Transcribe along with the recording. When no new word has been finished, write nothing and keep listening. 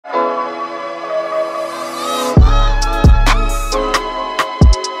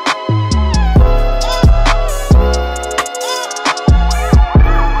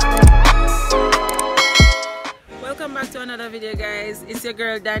your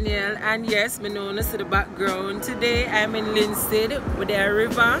girl Danielle, and yes, me know to the background. Today I'm in Linstead with the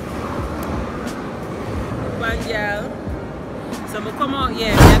river. One girl. So I come out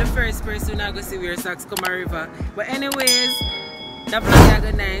here, I'm the first person I go see where socks come a river. But anyways, that vlog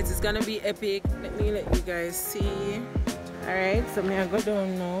is nice. It's gonna be epic. Let you guys see. Alright, so me I go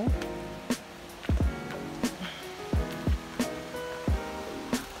down now.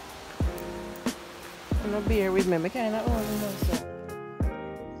 I'm not beer with me, I kinda own myself.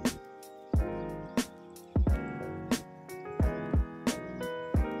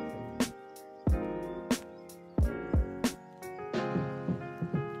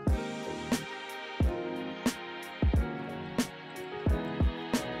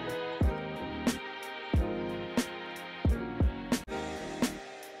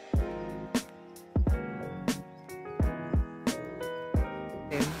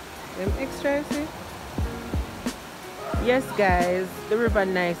 Them extra, see? Yes guys, the river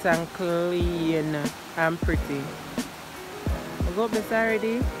nice and clean and pretty. I go up this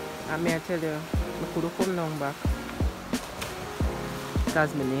already and may I tell you, I could have come down back.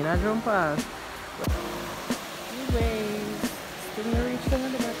 Because my name is jump off. Anyways, still not reach down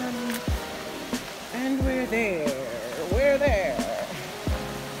at the bottom. And we're there. We're there.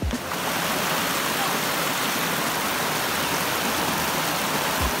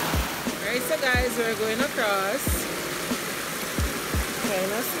 Alright, so guys, we're going across.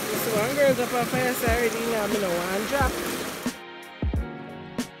 So one girl's up on fire already now, I'm in one drop.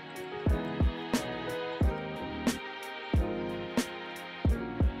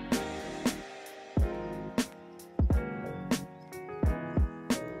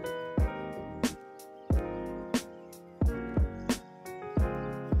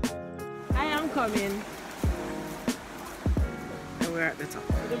 I am coming. And we're at the top.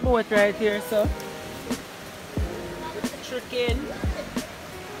 The boat right here, so tricking.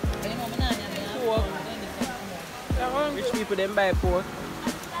 Rich people then buy pork.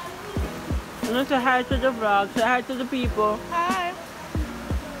 I'm going to say hi to the vlog, say hi to the people. Hi!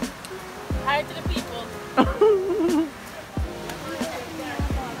 Hi to the people.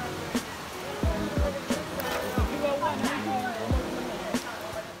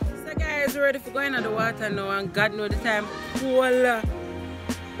 So guys, we're ready for going on the water now and God knows the time. Voila!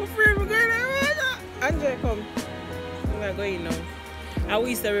 We're free, we're going on the water! Andre, come. We're going now. I will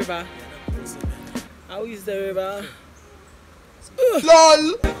use the river. I will use the river.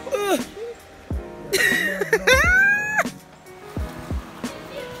 LOL!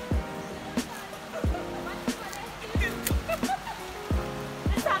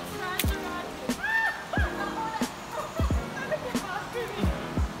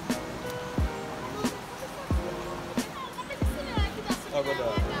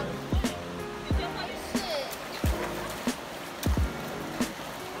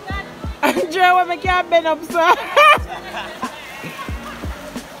 Andre, what make you bend up, sir?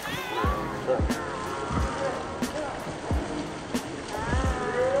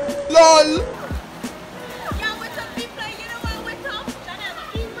 LOL!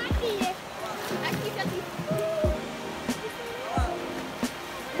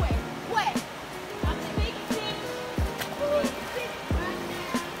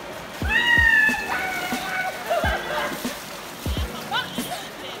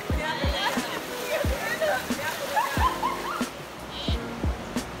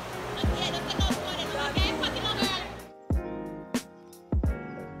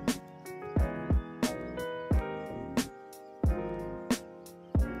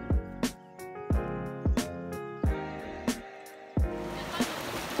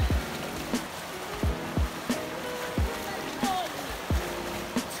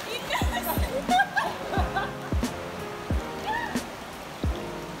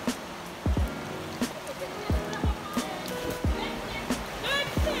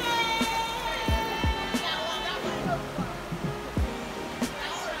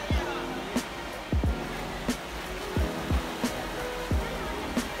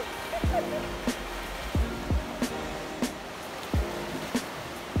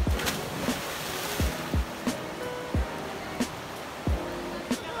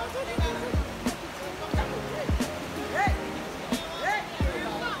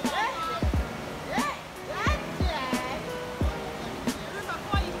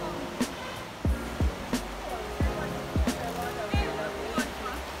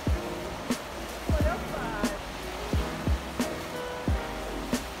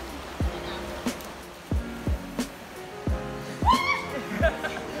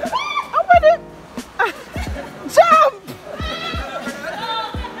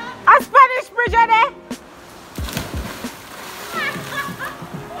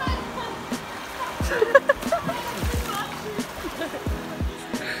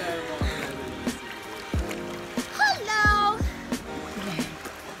 Hello.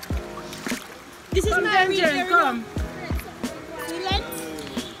 This is my Jen, come.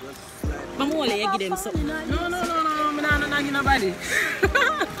 Mamole, you give them something. No, I'm not give nobody. I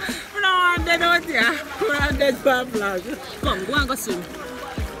don't want dead out here. I want dead for vlog. Come, go and go swim.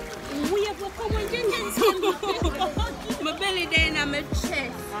 We have to come and Jen swim. My belly there and my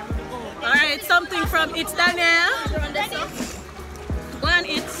chest. Alright, something from It's Daniel. Go and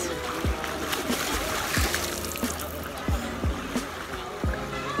eat.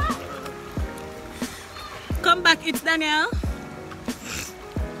 Come back, It's Daniel.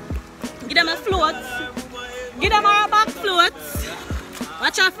 Give them a float. Give them a back float.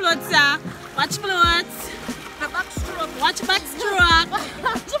 Watch our float, sir. Watch float. Watch back stroke.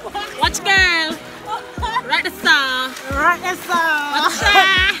 Watch girl. Right the star. Right, yes, sir. Watch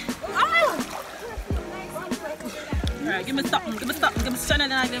her. Alright, give me something. Give me something. Give me Chanel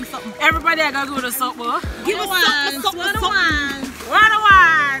and I give me something. Everybody I gotta go to something. Give me something. What the ones?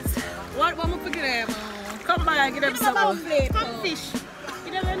 What am I forget them? Come back and give them something. Come fish.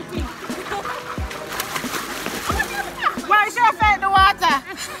 Give them anything. Why is your face in the water?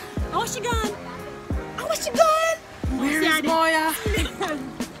 How she gone? How she gone? Where is Moya?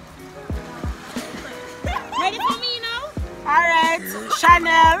 Ready for me now? Alright,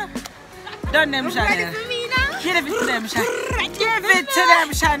 Chanel. Done them, Chanel. Ready for me now? Give it to them, Chanel. Give it to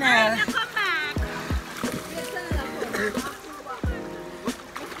them, Chanel. Come back.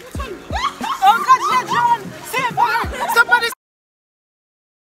 Oh God, yeah, John. Save her. Somebody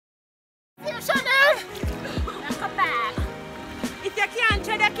save Chanel. Now come back. If you can't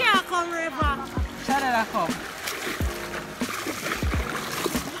try, you can't come, River. Chanel, come.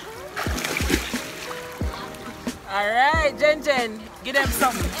 Alright, Jen, give them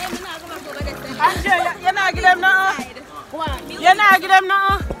something. Hey, I'm not going to go over there. Andrea, you're not give them nothing. What? You're not give them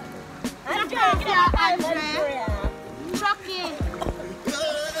nothing. Andrea, give them Andrea. Chucky.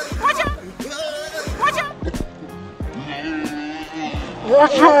 Watch out. Watch out.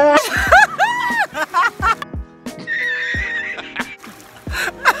 Watch out.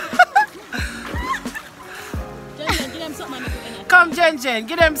 Jen, give them something. Come, Jen,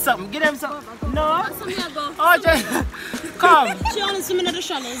 give them something. Give them something. No. Go. Oh, Jen, come. She only swimming in the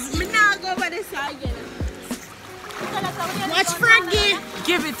shallows. I'm not going over this side again. Watch Frankie.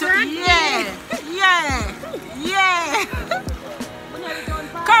 Give it to me. Yeah.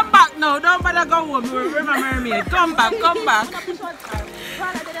 Come back now. Don't bother go home. Remember mermaid. Come back.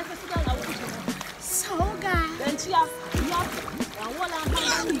 So, guys.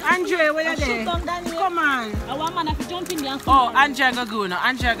 Andrea, where you there? Come on. I want man to jump in there. Oh, Andrea go now.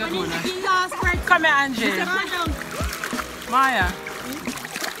 Come here, Andrea. Maya.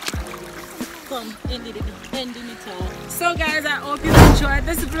 Come, ending it all. So guys, I hope you enjoyed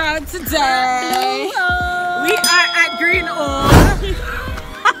this vlog today. We are at Green Oak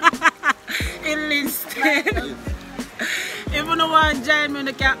in Linstead. If you don't want to join me,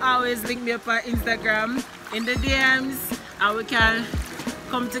 you can always link me up on Instagram in the DMs and we can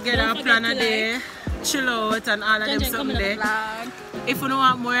come together and plan a day, chill out and all of them something there. If you don't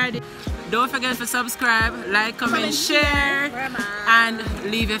want more of this, don't forget to subscribe, like, comment, share, and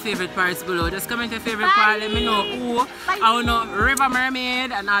leave your favorite parts below. Just comment your favorite part, let me know who. I will know River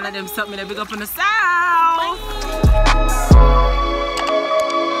Mermaid and all of them something that big up on the south.